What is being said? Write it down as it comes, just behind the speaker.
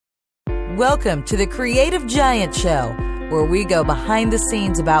Welcome to the Creative Giant Show, where we go behind the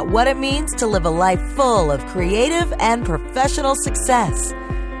scenes about what it means to live a life full of creative and professional success.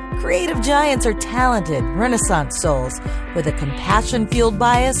 Creative giants are talented, Renaissance souls with a compassion-fueled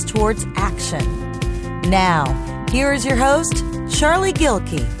bias towards action. Now, here is your host, Charlie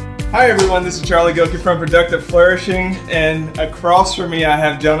Gilkey. Hi everyone, this is Charlie Gilkey from Productive Flourishing, and across from me I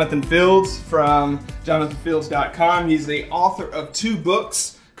have Jonathan Fields from jonathanfields.com. He's the author of 2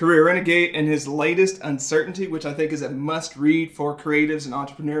 books, Career Renegade and his latest, Uncertainty, which I think is a must-read for creatives and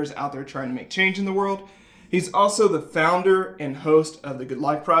entrepreneurs out there trying to make change in the world. He's also the founder and host of the Good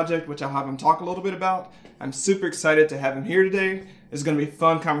Life Project, which I'll have him talk a little bit about. I'm super excited to have him here today. It's going to be a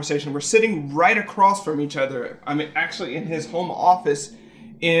fun conversation. We're sitting right across from each other. I'm actually in his home office.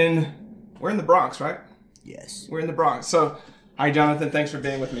 We're in the Bronx, right? Yes. We're in the Bronx. So, hi, Jonathan. Thanks for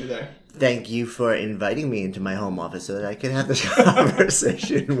being with me today. Thank you for inviting me into my home office so that I can have this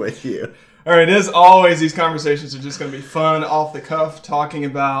conversation with you. All right. As always, these conversations are just going to be fun, off the cuff, talking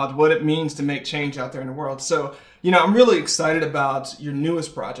about what it means to make change out there in the world. So, I'm really excited about your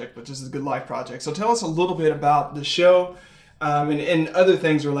newest project, which is the Good Life Project. So, tell us a little bit about the show and other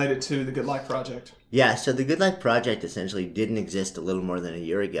things related to the Good Life Project. Yeah, so the Good Life Project essentially didn't exist a little more than a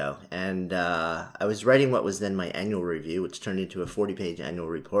year ago. And I was writing what was then my annual review, which turned into a 40-page annual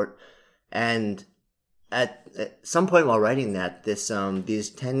report. And at some point while writing that, these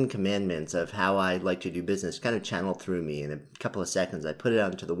 10 commandments of how I like to do business kind of channeled through me in a couple of seconds. I put it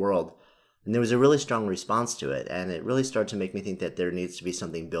out into the world, and there was a really strong response to it. And it really started to make me think that there needs to be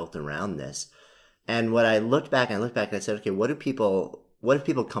something built around this. And when I looked back and I said, okay, what have people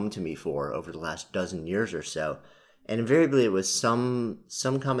come to me for over the last dozen years or so? And invariably it was some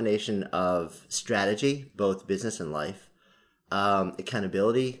combination of strategy, both business and life,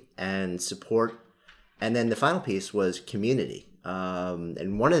 accountability and support. And then the final piece was community.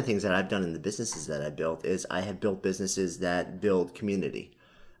 And one of the things that I've done in the businesses that I built is I have built businesses that build community,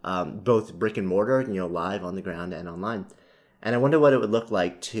 both brick and mortar, live on the ground and online. And I wonder what it would look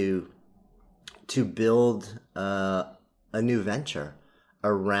like to build a new venture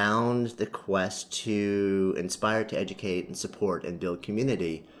around the quest to inspire, to educate, and support and build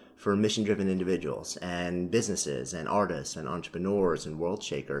community for mission-driven individuals and businesses and artists and entrepreneurs and world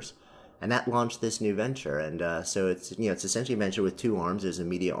shakers. And that launched this new venture. And so it's essentially a venture with 2 arms. There's a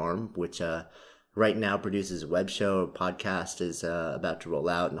media arm, which right now produces a web show, a podcast is about to roll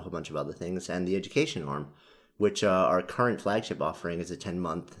out, and a whole bunch of other things. And the education arm, which our current flagship offering is a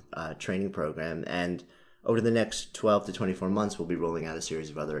 10-month training program. And over the next 12 to 24 months, we'll be rolling out a series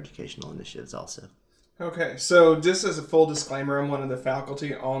of other educational initiatives also. Okay, so just as a full disclaimer, I'm one of the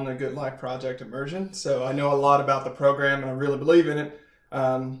faculty on the Good Life Project Immersion. So I know a lot about the program, and I really believe in it.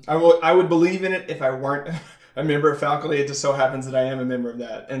 I would believe in it if I weren't a member of faculty. It just so happens that I am a member of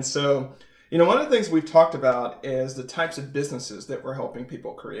that. And so, one of the things we've talked about is the types of businesses that we're helping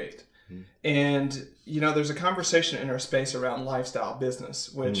people create. And, there's a conversation in our space around lifestyle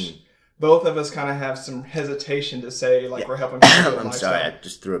business, which both of us kind of have some hesitation to say, we're helping people build I'm lifestyle. sorry, I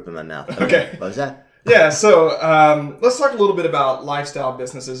just threw up in my mouth. Okay. What was that? Yeah, so let's talk a little bit about lifestyle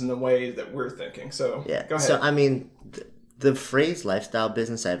businesses and the way that we're thinking. So, yeah. Go ahead. So, the phrase lifestyle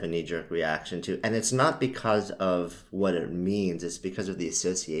business, I have a knee-jerk reaction to, and it's not because of what it means, it's because of the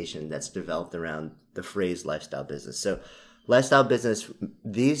association that's developed around the phrase lifestyle business. So, lifestyle business,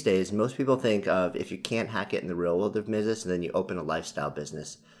 these days, most people think of if you can't hack it in the real world of business, then you open a lifestyle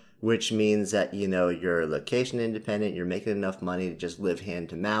business, which means that, you're location independent, you're making enough money to just live hand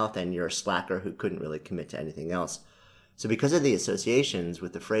to mouth, and you're a slacker who couldn't really commit to anything else. So because of the associations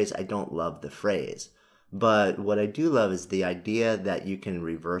with the phrase, I don't love the phrase. But what I do love is the idea that you can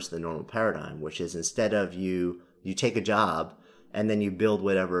reverse the normal paradigm, which is instead of you take a job and then you build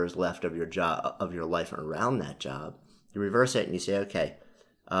whatever is left of your job, of your life around that job. You reverse it and you say, okay,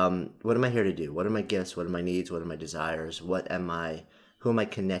 what am I here to do? What are my gifts? What are my needs? What are my desires? Who am I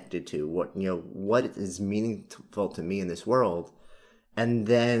connected to? What is meaningful to me in this world? And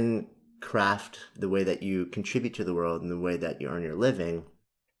then craft the way that you contribute to the world and the way that you earn your living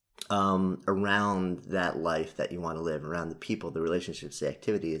around that life that you want to live, around the people, the relationships, the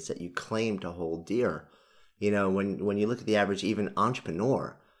activities that you claim to hold dear. When you look at the average even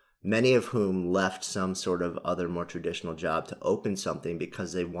entrepreneur, many of whom left some sort of other more traditional job to open something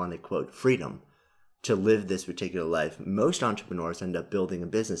because they wanted, quote, freedom to live this particular life. Most entrepreneurs end up building a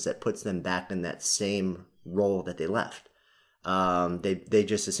business that puts them back in that same role that they left. They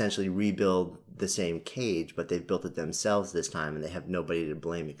just essentially rebuild the same cage, but they've built it themselves this time, and they have nobody to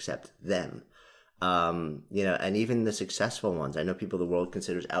blame except them. And even the successful ones, I know people the world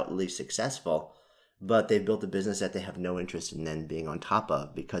considers outwardly successful, but they've built a business that they have no interest in then being on top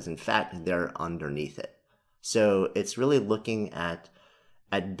of, because in fact they're underneath it. So it's really looking at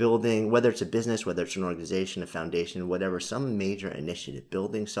building, whether it's a business, whether it's an organization, a foundation, whatever, some major initiative,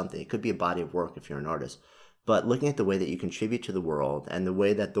 building something. It could be a body of work if you're an artist, but looking at the way that you contribute to the world and the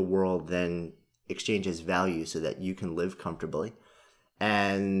way that the world then exchanges value so that you can live comfortably,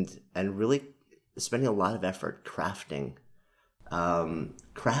 and really spending a lot of effort crafting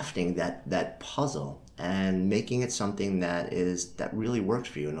that puzzle and making it something that really works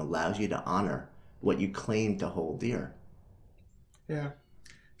for you and allows you to honor what you claim to hold dear. Yeah.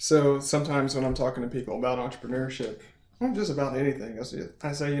 So sometimes when I'm talking to people about entrepreneurship, or just about anything,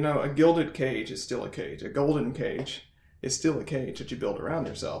 I say, a gilded cage is still a cage. A golden cage is still a cage that you build around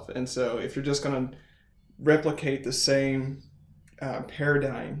yourself. And so if you're just going to replicate the same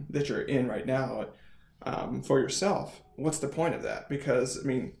paradigm that you're in right now for yourself, what's the point of that? Because,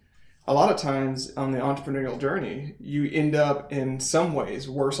 a lot of times on the entrepreneurial journey, you end up in some ways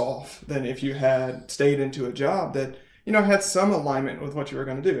worse off than if you had stayed into a job that had some alignment with what you were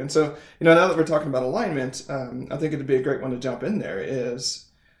going to do. And so, now that we're talking about alignment, I think it'd be a great one to jump in there is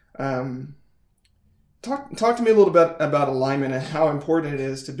talk to me a little bit about alignment and how important it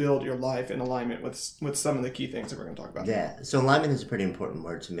is to build your life in alignment with some of the key things that we're going to talk about. Yeah, so alignment is a pretty important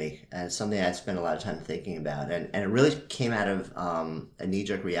word to me, and it's something I spent a lot of time thinking about. And it really came out of a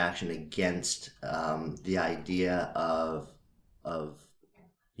knee-jerk reaction against the idea of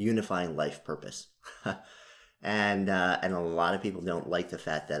unifying life purpose. And a lot of people don't like the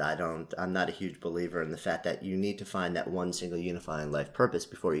fact that I'm not a huge believer in the fact that you need to find that one single unifying life purpose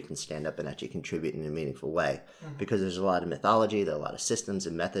before you can stand up and actually contribute in a meaningful way. Mm-hmm. Because there's a lot of mythology, there are a lot of systems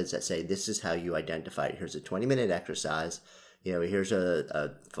and methods that say this is how you identify it. Here's a 20-minute exercise. Here's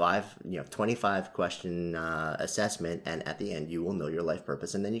a 25 question assessment, and at the end you will know your life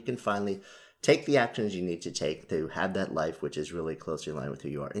purpose, and then you can finally take the actions you need to take to have that life which is really closely aligned with who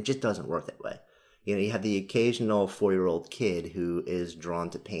you are. It just doesn't work that way. You have the occasional 4-year-old kid who is drawn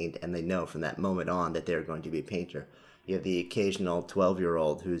to paint, and they know from that moment on that they're going to be a painter. You have the occasional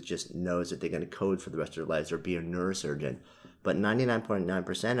 12-year-old who just knows that they're going to code for the rest of their lives or be a neurosurgeon. But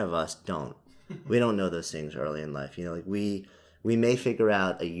 99.9% of us don't. We don't know those things early in life. We may figure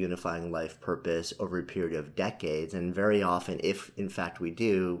out a unifying life purpose over a period of decades, and very often, if in fact we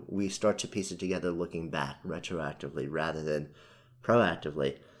do, we start to piece it together looking back retroactively rather than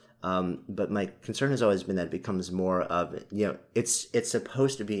proactively. But my concern has always been that it becomes more of, it's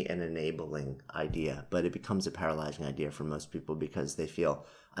supposed to be an enabling idea, but it becomes a paralyzing idea for most people because they feel,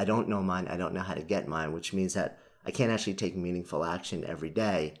 I don't know mine, I don't know how to get mine, which means that I can't actually take meaningful action every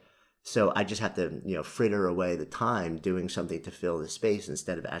day. So I just have to, fritter away the time doing something to fill the space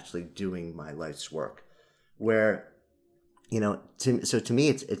instead of actually doing my life's work. Where, to me,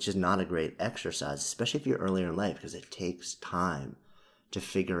 it's just not a great exercise, especially if you're earlier in life, because it takes time to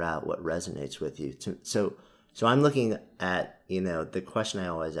figure out what resonates with you. So I'm looking at, the question I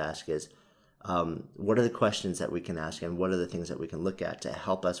always ask is, what are the questions that we can ask, and what are the things that we can look at to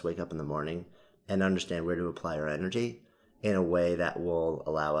help us wake up in the morning and understand where to apply our energy in a way that will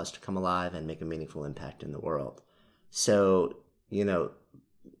allow us to come alive and make a meaningful impact in the world. So,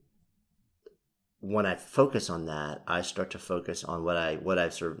 when I focus on that, I start to focus on what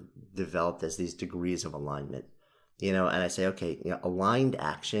I've sort of developed as these degrees of alignment. And I say, okay, aligned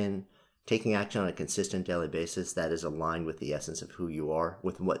action, taking action on a consistent daily basis that is aligned with the essence of who you are,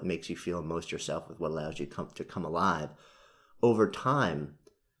 with what makes you feel most yourself, with what allows you to come alive, over time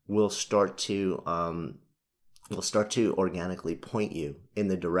will start to organically point you in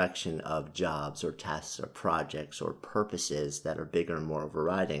the direction of jobs or tasks or projects or purposes that are bigger and more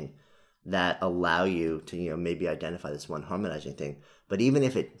overriding, that allow you to, maybe identify this one harmonizing thing. But even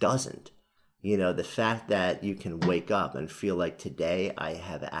if it doesn't, the fact that you can wake up and feel like today I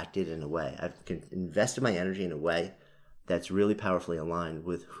have acted in a way, I've invested my energy in a way that's really powerfully aligned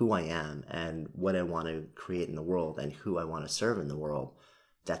with who I am and what I want to create in the world and who I want to serve in the world,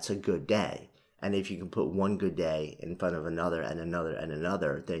 that's a good day. And if you can put one good day in front of another and another and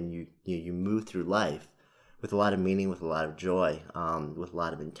another, then you move through life with a lot of meaning, with a lot of joy, with a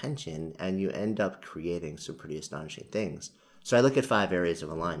lot of intention, and you end up creating some pretty astonishing things. So I look at 5 areas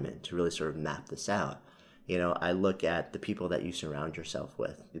of alignment to really sort of map this out. I look at the people that you surround yourself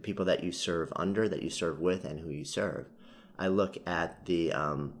with, the people that you serve under, that you serve with, and who you serve. I look at the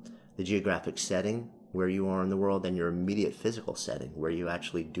geographic setting where you are in the world and your immediate physical setting where you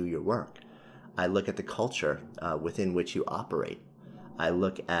actually do your work. I look at the culture within which you operate. I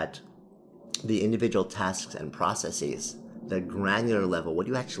look at the individual tasks and processes, the granular level, what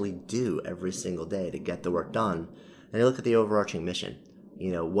do you actually do every single day to get the work done? And I look at the overarching mission.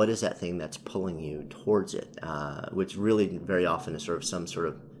 what is that thing that's pulling you towards it? Which really very often is sort of some sort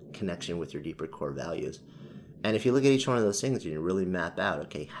of connection with your deeper core values. And if you look at each one of those things and you really map out,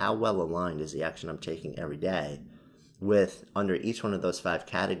 okay, how well aligned is the action I'm taking every day with, under each one of those 5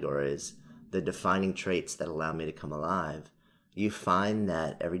 categories, the defining traits that allow me to come alive, you find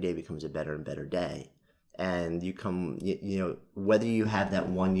that every day becomes a better and better day. And you come, whether you have that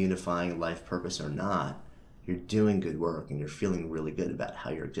one unifying life purpose or not, you're doing good work and you're feeling really good about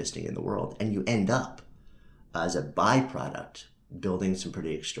how you're existing in the world. And you end up, as a byproduct, building some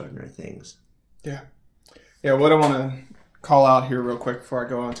pretty extraordinary things. Yeah. Yeah, what I want to call out here real quick before I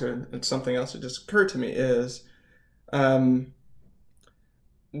go on to it, and something else that just occurred to me is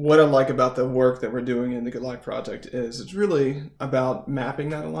what I like about the work that we're doing in the Good Life Project is it's really about mapping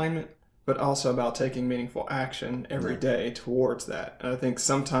that alignment, but also about taking meaningful action every day towards that. And I think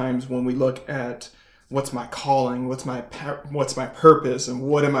sometimes when we look at what's my calling, what's my purpose, and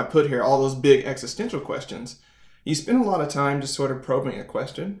what am I put here, all those big existential questions, you spend a lot of time just sort of probing a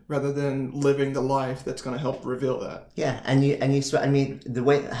question rather than living the life that's going to help reveal that. Yeah, and the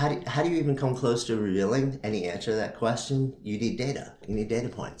way how do you even come close to revealing any answer to that question? You need data. You need data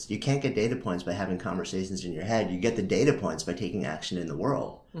points. You can't get data points by having conversations in your head. You get the data points by taking action in the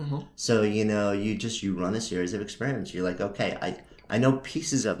world. Mm-hmm. So you run a series of experiments. You're like, okay, I know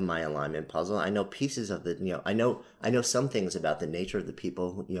pieces of my alignment puzzle. I know pieces of the, I know some things about the nature of the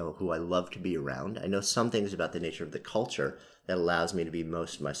people, who I love to be around. I know some things about the nature of the culture that allows me to be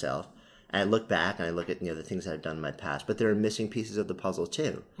most myself. And I look back and I look at, the things I've done in my past, but there are missing pieces of the puzzle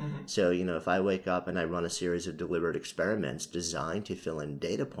too. Mm-hmm. So, if I wake up and I run a series of deliberate experiments designed to fill in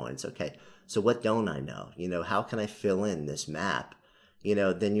data points, okay, so what don't I know? How can I fill in this map?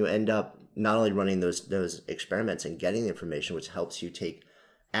 Then you end up not only running those experiments and getting the information, which helps you take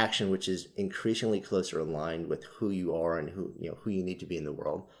action, which is increasingly closer aligned with who you are and who you need to be in the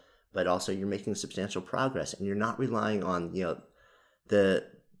world, but also you're making substantial progress and you're not relying on, the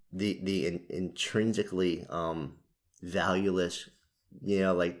intrinsically valueless,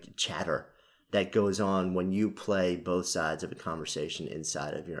 chatter that goes on when you play both sides of a conversation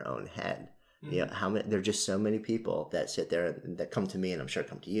inside of your own head. There are just so many people that sit there and that come to me, and I'm sure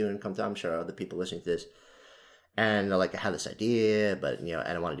come to you, and I'm sure other people listening to this, and they're like, I have this idea, but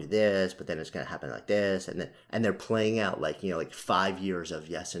I don't want to do this, but then it's going to happen like this, and they're playing out like 5 years of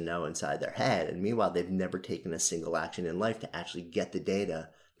yes and no inside their head, and meanwhile they've never taken a single action in life to actually get the data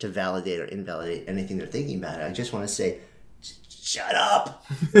to validate or invalidate anything they're thinking about. I just want to say, shut up,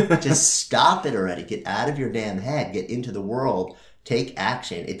 just stop it already. Get out of your damn head. Get into the world. Take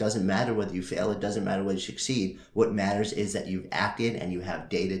action. It doesn't matter whether you fail. It doesn't matter whether you succeed. What matters is that you've acted and you have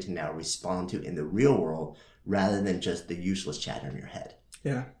data to now respond to in the real world rather than just the useless chatter in your head.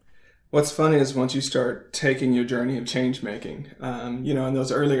 Yeah. What's funny is once you start taking your journey of change making, in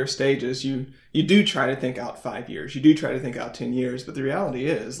those earlier stages, you do try to think out 5 years. You do try to think out 10 years. But the reality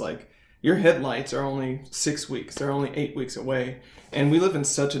is, your headlights are only 6 weeks. They're only 8 weeks away. And we live in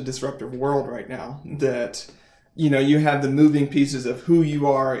such a disruptive world right now that you have the moving pieces of who you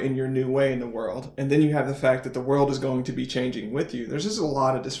are in your new way in the world. And then you have the fact that the world is going to be changing with you. There's just a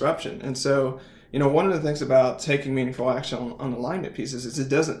lot of disruption. And so, one of the things about taking meaningful action on alignment pieces is it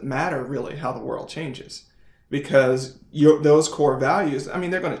doesn't matter really how the world changes. Because those core values,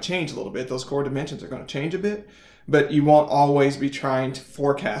 they're going to change a little bit. Those core dimensions are going to change a bit. But you won't always be trying to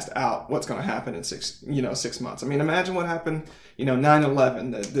forecast out what's going to happen in 6 months. Imagine what happened,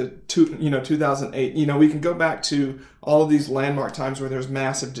 9/11, 2008. We can go back to all of these landmark times where there's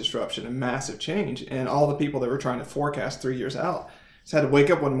massive disruption and massive change. And all the people that were trying to forecast 3 years out just had to wake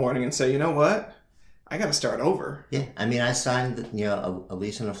up one morning and say, you know what? I got to start over. Yeah. I signed, a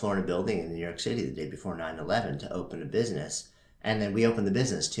lease on a Florida building in New York City the day before 9/11 to open a business. And then we opened the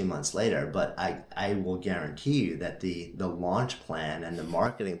business 2 months later, but I will guarantee you that the launch plan and the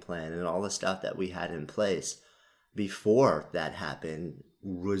marketing plan and all the stuff that we had in place before that happened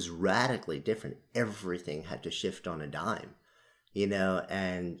was radically different. Everything had to shift on a dime,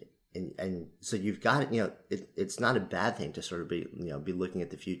 and so you've got, it's not a bad thing to sort of be looking at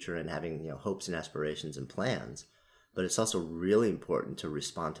the future and having, hopes and aspirations and plans, but it's also really important to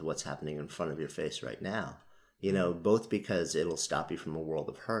respond to what's happening in front of your face right now. Both because it'll stop you from a world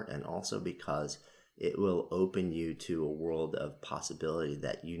of hurt and also because it will open you to a world of possibility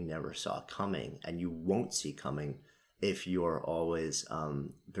that you never saw coming and you won't see coming if you're always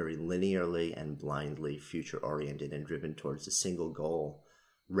very linearly and blindly future-oriented and driven towards a single goal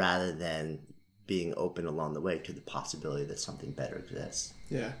rather than being open along the way to the possibility that something better exists.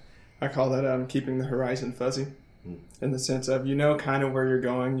 Yeah. I call that keeping the horizon fuzzy. In the sense of, kind of where you're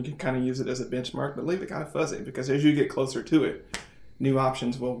going, you can kind of use it as a benchmark, but leave it kind of fuzzy because as you get closer to it, new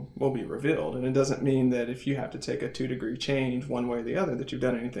options will be revealed. And it doesn't mean that if you have to take a 2-degree change one way or the other that you've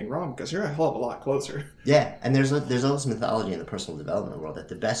done anything wrong, because you're a hell of a lot closer. Yeah, and there's all this mythology in the personal development world that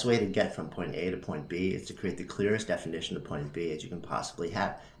the best way to get from point A to point B is to create the clearest definition of point B as you can possibly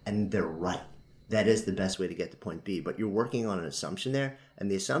have. And they're right. That is the best way to get to point B. But you're working on an assumption there, and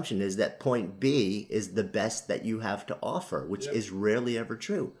the assumption is that point B is the best that you have to offer, which is rarely ever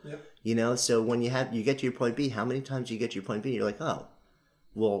true. Yep. You know, so when you get to your point B, how many times you get to your point B, you're like, oh,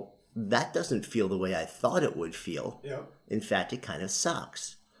 well, that doesn't feel the way I thought it would feel. Yep. In fact, it kind of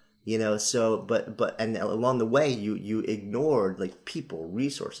sucks. You know, so but and along the way you ignored like people,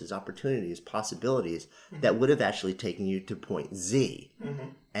 resources, opportunities, possibilities that would have actually taken you to point Z. Mm-hmm.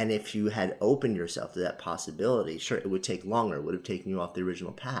 And if you had opened yourself to that possibility, sure, it would take longer. It would have taken you off the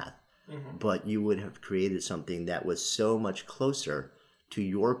original path. Mm-hmm. But you would have created something that was so much closer to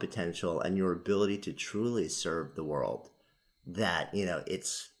your potential and your ability to truly serve the world that, you know,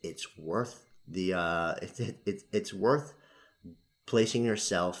 it's worth the it's worth placing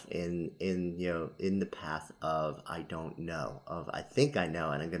yourself in the path of I don't know, of I think I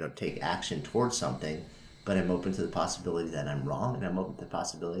know, and I'm going to take action towards something, but I'm open to the possibility that I'm wrong, and I'm open to the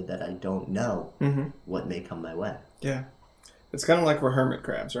possibility that I don't know what may come my way. Yeah. It's kind of like we're hermit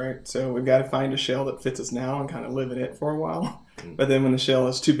crabs, right? So we've got to find a shell that fits us now and kind of live in it for a while. But then when the shell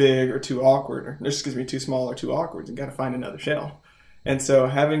is too big or too awkward, or too small or too awkward, you've got to find another shell. And so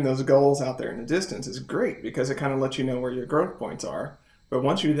having those goals out there in the distance is great because it kind of lets you know where your growth points are. But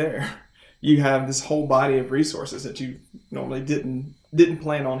once you're there, you have this whole body of resources that you normally didn't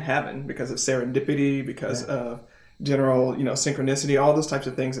plan on having because of serendipity, because of general, synchronicity, all those types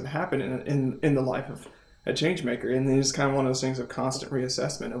of things that happen in the life of a change maker. And then it's kind of one of those things of constant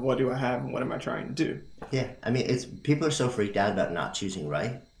reassessment of what do I have and what am I trying to do. Yeah, I mean, people are so freaked out about not choosing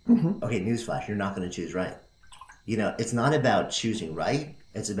right. Mm-hmm. Okay, newsflash, you're not going to choose right. You know, it's not about choosing right.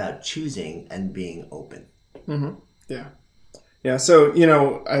 It's about choosing and being open. Mm-hmm. Yeah. Yeah. So,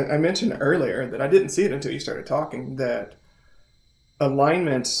 I mentioned earlier that I didn't see it until you started talking, that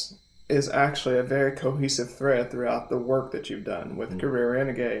alignment is actually a very cohesive thread throughout the work that you've done with Career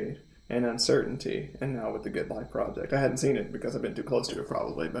Renegade and Uncertainty, and now with the Good Life Project. I hadn't seen it because I've been too close to it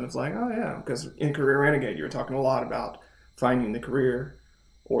probably, but it's like, oh yeah, because in Career Renegade you were talking a lot about finding the career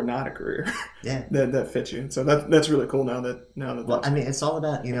or not a career that fits you. So that's really cool now that well, I mean, it's all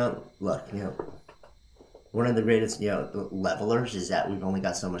about, look, one of the greatest, levelers is that we've only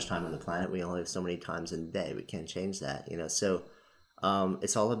got so much time on the planet. We only have so many times in the day. We can't change that, so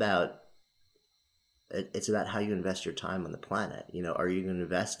it's all about, it's about how you invest your time on the planet. Are you going to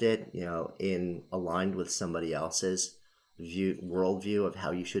invest it, in aligned with somebody else's worldview of how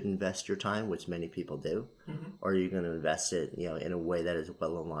you should invest your time, which many people do, or are you going to invest it, in a way that is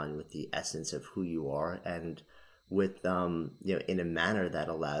well aligned with the essence of who you are, and with, in a manner that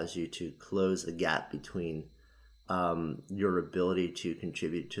allows you to close the gap between your ability to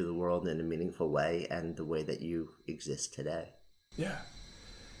contribute to the world in a meaningful way and the way that you exist today. Yeah.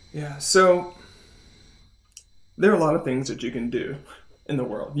 Yeah. So there are a lot of things that you can do in the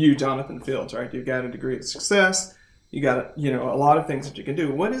world. You, Jonathan Fields, right? You've got a degree of success. You got, a lot of things that you can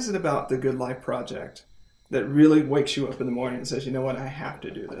do. What is it about the Good Life Project that really wakes you up in the morning and says, you know what, I have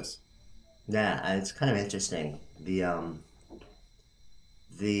to do this? Yeah, it's kind of interesting. The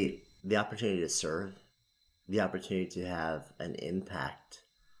opportunity to serve, the opportunity to have an impact,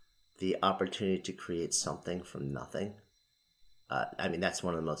 the opportunity to create something from nothing. I mean, that's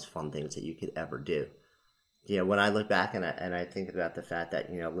one of the most fun things that you could ever do. When I look back and I think about the fact that,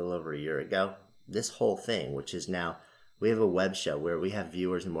 a little over a year ago, this whole thing, which is now, we have a web show where we have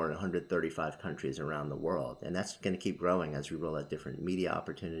viewers in more than 135 countries around the world. And that's going to keep growing as we roll out different media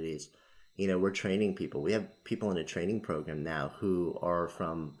opportunities. We're training people. We have people in a training program now who are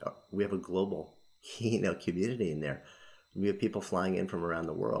we have a global, community in there. We have people flying in from around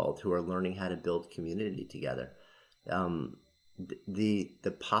the world who are learning how to build community together.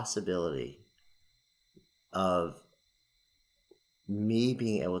 The possibility of me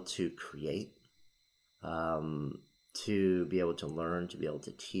being able to create, to be able to learn, to be able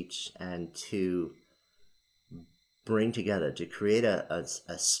to teach, and to bring together, to create a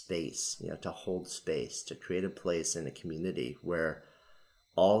space, to hold space, to create a place in a community where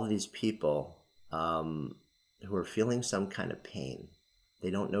all of these people who are feeling some kind of pain,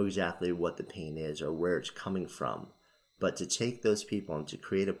 they don't know exactly what the pain is or where it's coming from, but to take those people and to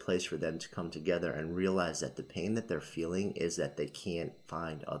create a place for them to come together and realize that the pain that they're feeling is that they can't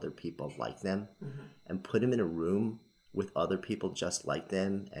find other people like them, and put them in a room with other people just like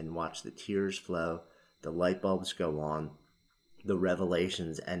them and watch the tears flow, the light bulbs go on, the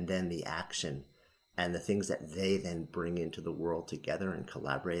revelations, and then the action. and the things that they then bring into the world together and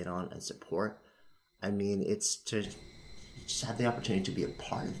collaborate on and support. I mean, it's to just have the opportunity to be a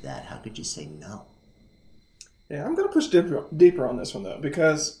part of that. How could you say no? Yeah, I'm going to push deeper on this one, though,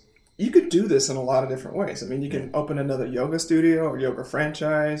 because you could do this in a lot of different ways. I mean, you can open another yoga studio or yoga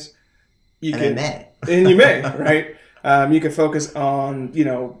franchise. You And I may. And you may, right? You could focus on,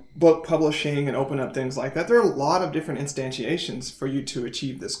 book publishing and open up things like that. There are a lot of different instantiations for you to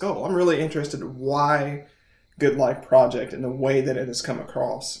achieve this goal. I'm really interested in why Good Life Project and the way that it has come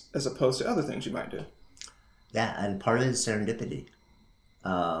across as opposed to other things you might do. Yeah, and part of it is serendipity.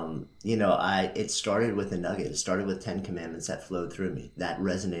 It started with a nugget. It started with 10 commandments that flowed through me. That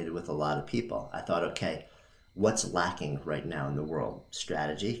resonated with a lot of people. I thought, okay, what's lacking right now in the world?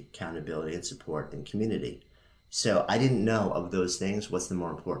 Strategy, accountability, and support, and community. So I didn't know of those things, what's the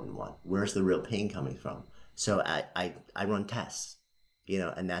more important one? Where's the real pain coming from? So I run tests,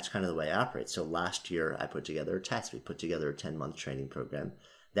 and that's kind of the way I operate. So last year I put together a test. We put together a 10-month training program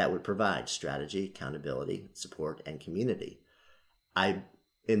that would provide strategy, accountability, support, and community.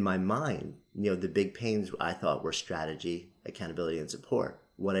 In my mind, the big pains I thought were strategy, accountability, and support.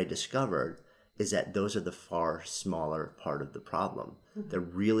 What I discovered is that those are the far smaller part of the problem. Mm-hmm. The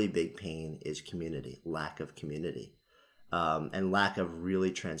really big pain is community, lack of community, and lack of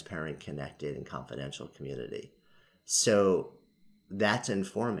really transparent, connected, and confidential community. So that's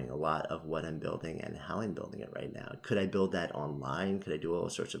informing a lot of what I'm building and how I'm building it right now. Could I build that online? Could I do all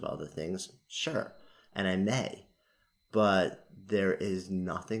sorts of other things? Sure. And I may. But there is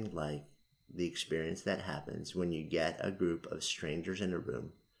nothing like the experience that happens when you get a group of strangers in a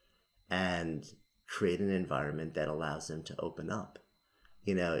room and create an environment that allows them to open up.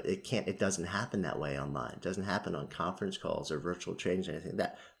 It doesn't happen that way online. It doesn't happen on conference calls or virtual trainings or anything like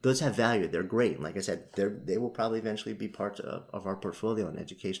that. Those have value. They're great. And like I said, they will probably eventually be part of our portfolio and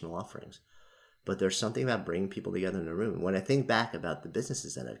educational offerings. But there's something about bringing people together in a room. When I think back about the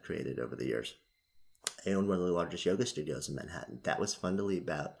businesses that I've created over the years, I owned one of the largest yoga studios in Manhattan. That was fundamentally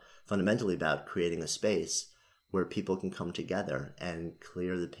about creating a space where people can come together and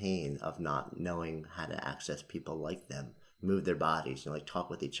clear the pain of not knowing how to access people like them, move their bodies, talk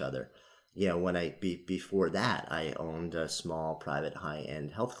with each other. Before that, I owned a small private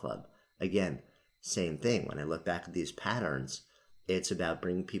high-end health club. Again, same thing. When I look back at these patterns, it's about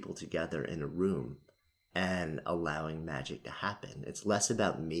bringing people together in a room and allowing magic to happen. It's less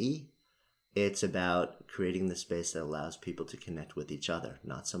about me. It's about creating the space that allows people to connect with each other,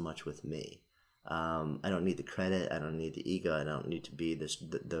 not so much with me. I don't need the credit. I don't need the ego. I don't need to be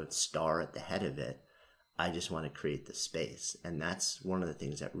the star at the head of it. I just want to create the space. And that's one of the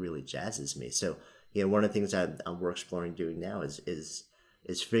things that really jazzes me. So, one of the things we're exploring doing now is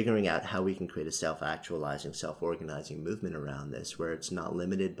figuring out how we can create a self-actualizing, self-organizing movement around this where it's not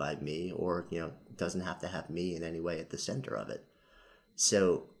limited by me or, doesn't have to have me in any way at the center of it.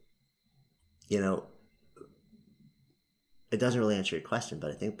 So, it doesn't really answer your question,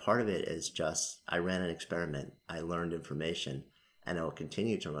 but I think part of it is just I ran an experiment, I learned information, and I will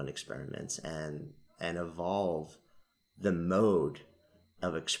continue to run experiments and evolve the mode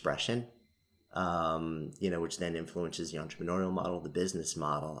of expression, which then influences the entrepreneurial model, the business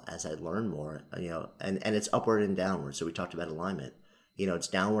model as I learn more, and it's upward and downward. So we talked about alignment. It's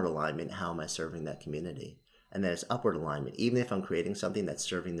downward alignment. How am I serving that community? And then it's upward alignment. Even if I'm creating something that's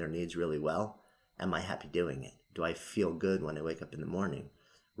serving their needs really well, am I happy doing it? Do I feel good when I wake up in the morning?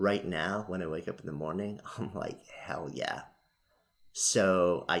 Right now, when I wake up in the morning, I'm like, hell yeah.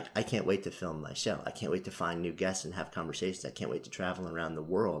 So I can't wait to film my show. I can't wait to find new guests and have conversations. I can't wait to travel around the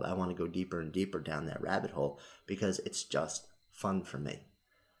world. I want to go deeper and deeper down that rabbit hole because it's just fun for me.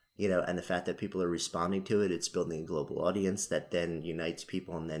 And the fact that people are responding to it, it's building a global audience that then unites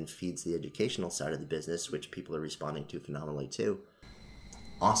people and then feeds the educational side of the business, which people are responding to phenomenally too.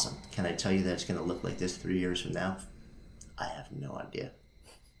 Awesome. Can I tell you that it's going to look like this 3 years from now? I have no idea.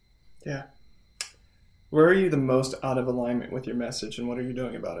 Yeah. Where are you the most out of alignment with your message and what are you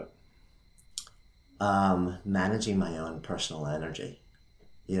doing about it? Managing my own personal energy.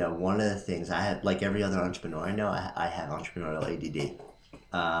 One of the things I have, like every other entrepreneur I know, I have entrepreneurial ADD.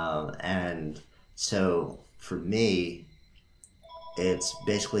 And so for me, it's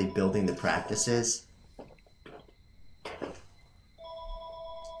basically building the practices.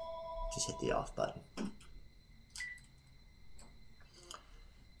 Just hit the off button.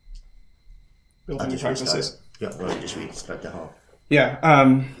 Building the practices. Yeah, just restart the whole.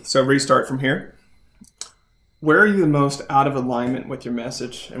 Yeah. So restart from here. Where are you the most out of alignment with your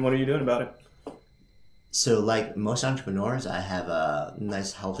message, and what are you doing about it? So, like most entrepreneurs, I have a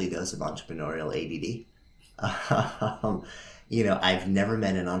nice healthy dose of entrepreneurial ADD. Um, I've never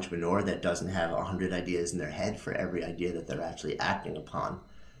met an entrepreneur that doesn't have 100 ideas in their head for every idea that they're actually acting upon.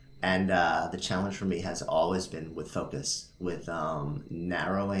 And the challenge for me has always been with focus, with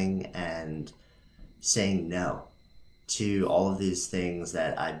narrowing and saying no to all of these things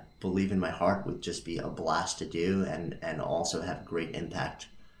that I believe in my heart would just be a blast to do, and also have great impact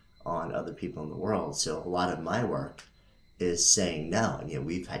on other people in the world. So a lot of my work is saying no. And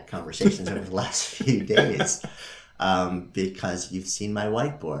we've had conversations over the last few days because you've seen my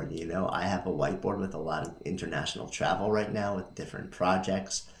whiteboard. I have a whiteboard with a lot of international travel right now with different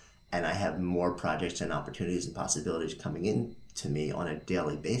projects, and I have more projects and opportunities and possibilities coming in to me on a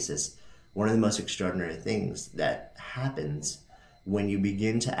daily basis. One of the most extraordinary things that happens when you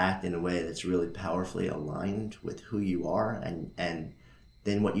begin to act in a way that's really powerfully aligned with who you are, and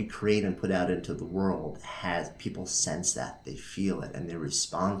then what you create and put out into the world has people sense that, they feel it, and they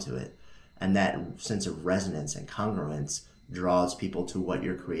respond to it. And that sense of resonance and congruence draws people to what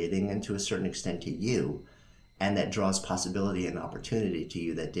you're creating, and to a certain extent to you. And that draws possibility and opportunity to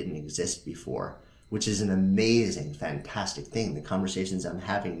you that didn't exist before, which is an amazing, fantastic thing. The conversations I'm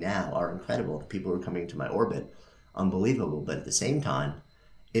having now are incredible. The people who are coming into my orbit, unbelievable. But at the same time,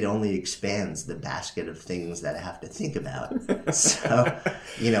 it only expands the basket of things that I have to think about. So,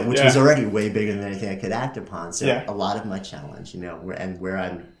 which was already way bigger than anything I could act upon. So a lot of my challenge, where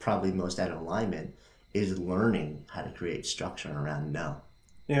I'm probably most out of alignment, is learning how to create structure around no.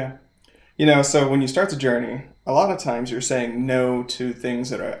 Yeah. So when you start the journey, a lot of times you're saying no to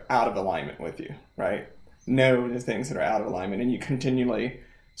things that are out of alignment with you, right? No to things that are out of alignment, and you continually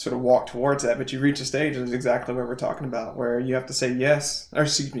sort of walk towards that, but you reach a stage, that's exactly what we're talking about, where you have to say yes, or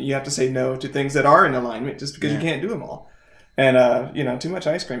excuse me, you have to say no to things that are in alignment just because you can't do them all. And, too much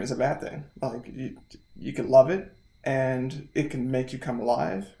ice cream is a bad thing. Like, you can love it, and it can make you come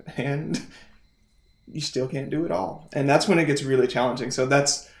alive, and you still can't do it all. And that's when it gets really challenging. So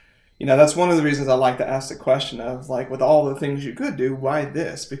that's one of the reasons I like to ask the question of, like, with all the things you could do, why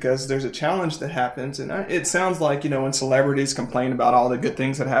this? Because there's a challenge that happens. And it sounds like, when celebrities complain about all the good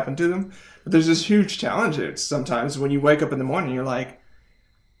things that happen to them, but there's this huge challenge. It's sometimes when you wake up in the morning, you're like,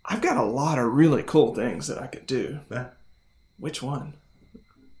 I've got a lot of really cool things that I could do. Yeah. Which one?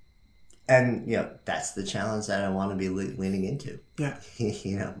 And, that's the challenge that I want to be leaning into. Yeah.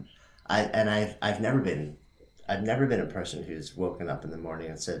 I've never been a person who's woken up in the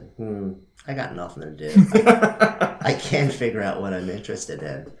morning and said, I got nothing to do. I can't figure out what I'm interested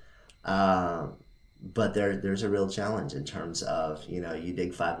in. But there's a real challenge in terms of, you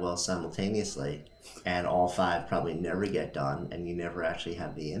dig 5 wells simultaneously, and all 5 probably never get done, and you never actually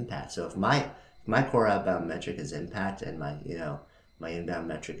have the impact. So if my core outbound metric is impact, and my inbound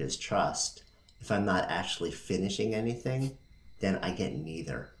metric is trust, if I'm not actually finishing anything, then I get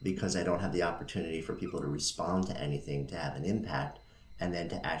neither, because I don't have the opportunity for people to respond to anything, to have an impact, and then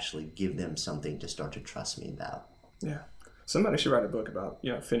to actually give them something to start to trust me about. Yeah. Somebody should write a book about,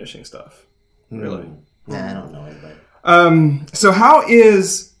 finishing stuff. Really. Nah, I don't know anybody. So how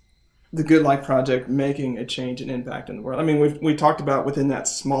is the Good Life Project making a change and impact in the world? I mean, we talked about within that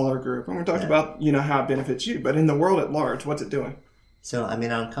smaller group, and we talked about, how it benefits you, but in the world at large, what's it doing? So, on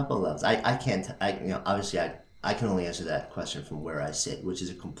a couple of levels, obviously I can only answer that question from where I sit, which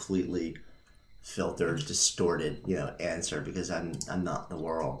is a completely filtered, distorted, answer, because I'm not the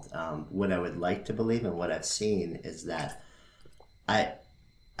world. What I would like to believe and what I've seen is that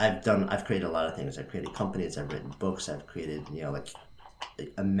I've created a lot of things. I've created companies, I've written books, I've created,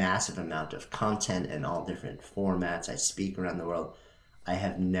 a massive amount of content in all different formats. I speak around the world. I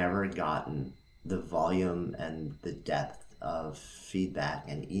have never gotten the volume and the depth of feedback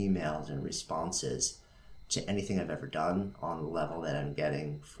and emails and responses to anything I've ever done on the level that I'm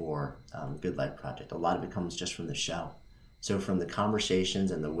getting for Good Life Project. A lot of it comes just from the show. So from the conversations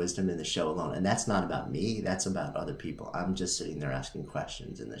and the wisdom in the show alone, and that's not about me, that's about other people. I'm just sitting there asking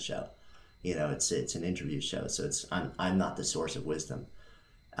questions in the show. It's an interview show, so I'm not the source of wisdom.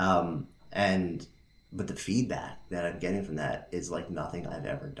 But the feedback that I'm getting from that is like nothing I've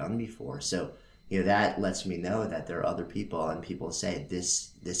ever done before. So that lets me know that there are other people, and people say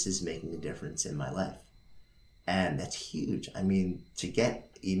this is making a difference in my life. And that's huge. I mean, to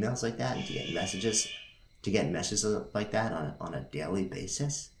get emails like that and to get messages like that on a daily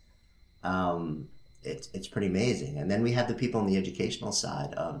basis, it's pretty amazing. And then we have the people on the educational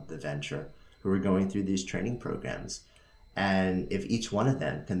side of the venture who are going through these training programs. And if each one of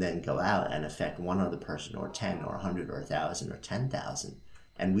them can then go out and affect one other person, or 10 or 100 or 1,000 or 10,000,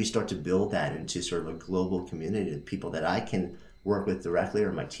 and we start to build that into sort of a global community of people that I can work with directly,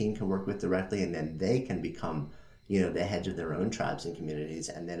 or my team can work with directly, and then they can become, the heads of their own tribes and communities,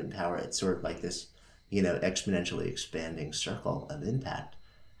 and then empower it. Sort of like this, exponentially expanding circle of impact.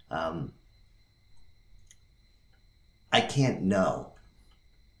 I can't know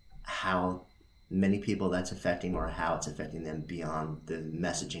how many people that's affecting or how it's affecting them beyond the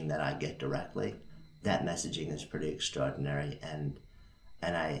messaging that I get directly. That messaging is pretty extraordinary, and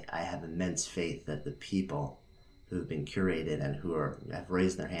I have immense faith that the people who've been curated and who have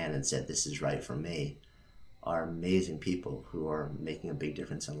raised their hand and said this is right for me are amazing people who are making a big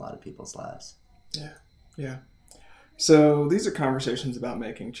difference in a lot of people's lives. Yeah. So these are conversations about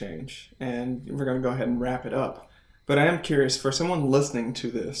making change, and we're going to go ahead and wrap it up. But I am curious, for someone listening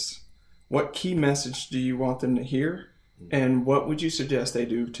to this, what key message do you want them to hear, and what would you suggest they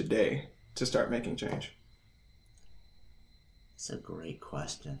do today to start making change? It's a great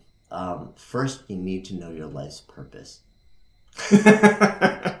question. First, you need to know your life's purpose.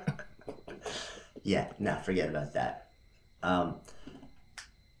 Forget about that.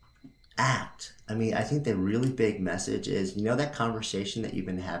 Act. I think the really big message is, that conversation that you've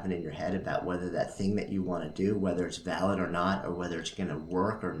been having in your head about whether that thing that you want to do, whether it's valid or not, or whether it's going to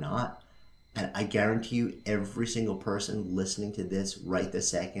work or not. And I guarantee you every single person listening to this right this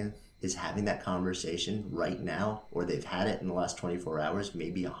second is having that conversation right now, or they've had it in the last 24 hours,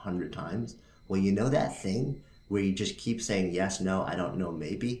 maybe 100 times. Well, that thing where you just keep saying yes, no, I don't know,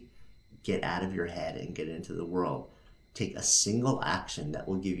 maybe. Get out of your head and get into the world. Take a single action that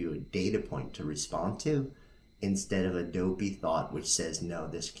will give you a data point to respond to, instead of a dopey thought which says, no,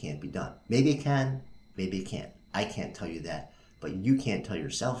 this can't be done. Maybe it can, maybe it can't. I can't tell you that, but you can't tell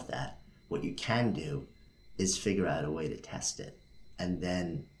yourself that. What you can do is figure out a way to test it. And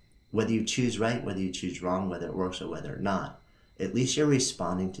then whether you choose right, whether you choose wrong, whether it works or whether not, at least you're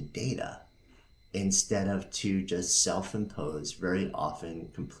responding to data instead of to just self-impose, very often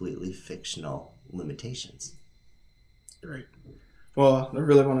completely fictional limitations. Great. Well, I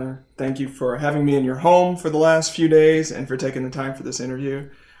really want to thank you for having me in your home for the last few days and for taking the time for this interview.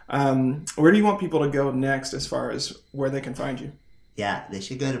 Where do you want people to go next as far as where they can find you? Yeah, they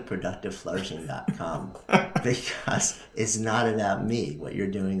should go to productiveflourishing.com because it's not about me. What you're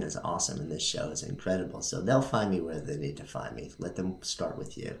doing is awesome, and this show is incredible. So they'll find me where they need to find me. Let them start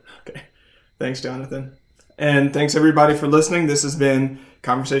with you. Okay. Thanks, Jonathan. And thanks, everybody, for listening. This has been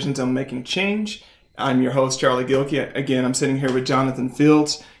Conversations on Making Change. I'm your host, Charlie Gilkey. Again, I'm sitting here with Jonathan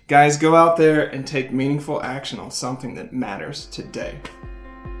Fields. Guys, go out there and take meaningful action on something that matters today.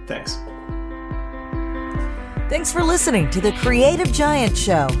 Thanks. Thanks for listening to the Creative Giant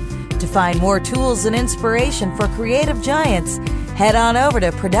Show. To find more tools and inspiration for creative giants, head on over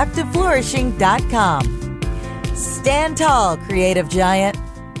to productiveflourishing.com. Stand tall, creative giant.